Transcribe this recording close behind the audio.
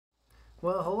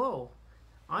Well, hello.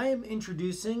 I am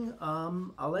introducing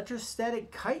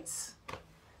Electrostatic Kites.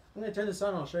 I'm going to turn this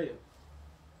on and I'll show you.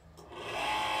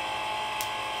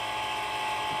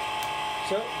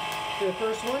 So, the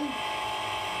first one.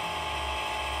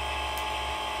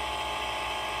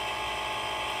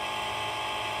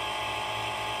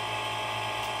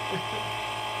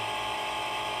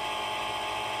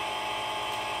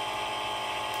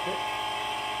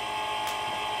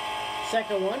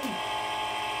 Second one,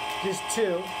 just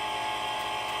two.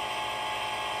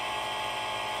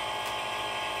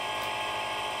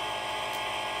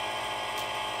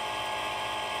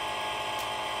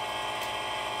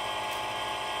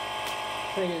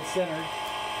 Trying to get it centered.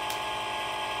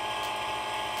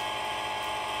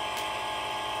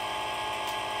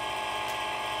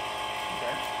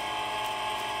 Okay.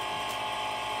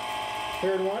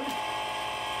 Third one.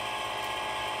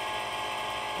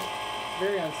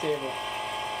 Very unstable.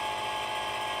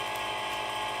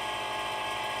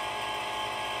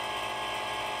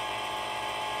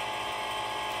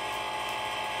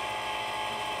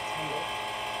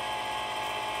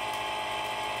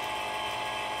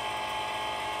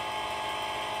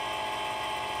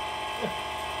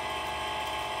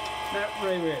 Not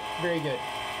really very good.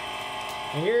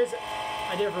 And here's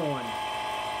a different one.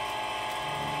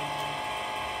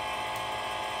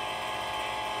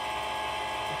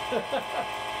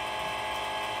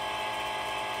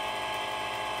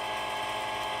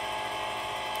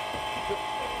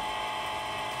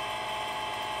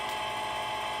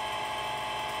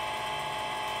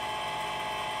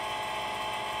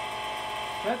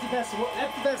 That's the best one.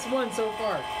 That's the best one so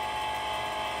far.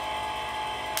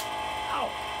 Ow!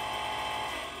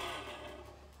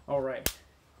 All right.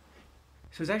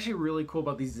 So what's actually really cool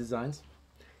about these designs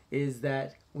is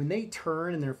that when they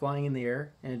turn and they're flying in the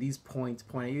air, and these points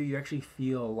point at you, you actually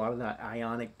feel a lot of that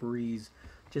ionic breeze,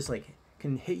 just like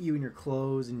can hit you in your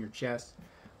clothes and your chest.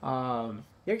 You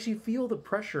actually feel the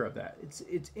pressure of that.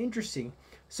 It's interesting.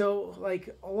 So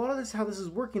like a lot of this, how this is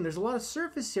working, there's a lot of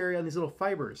surface area on these little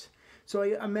fibers. So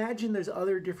I imagine there's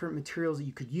other different materials that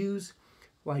you could use,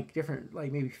 like different,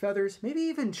 like maybe feathers, maybe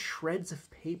even shreds of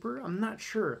paper. I'm not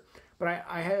sure, but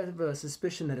I have a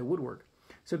suspicion that it would work.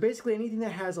 So basically anything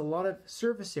that has a lot of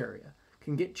surface area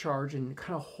can get charged and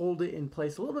kind of hold it in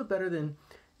place a little bit better than,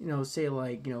 you know, say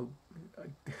like, you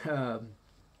know,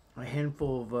 a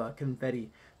handful of confetti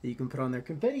that you can put on there.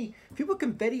 Confetti, if you put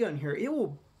confetti on here, it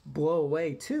will blow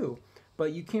away too,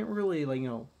 but you can't really, like, you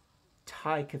know,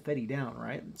 tie confetti down,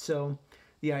 right? So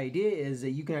the idea is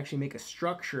that you can actually make a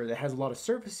structure that has a lot of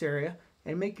surface area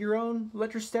and make your own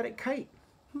electrostatic kite.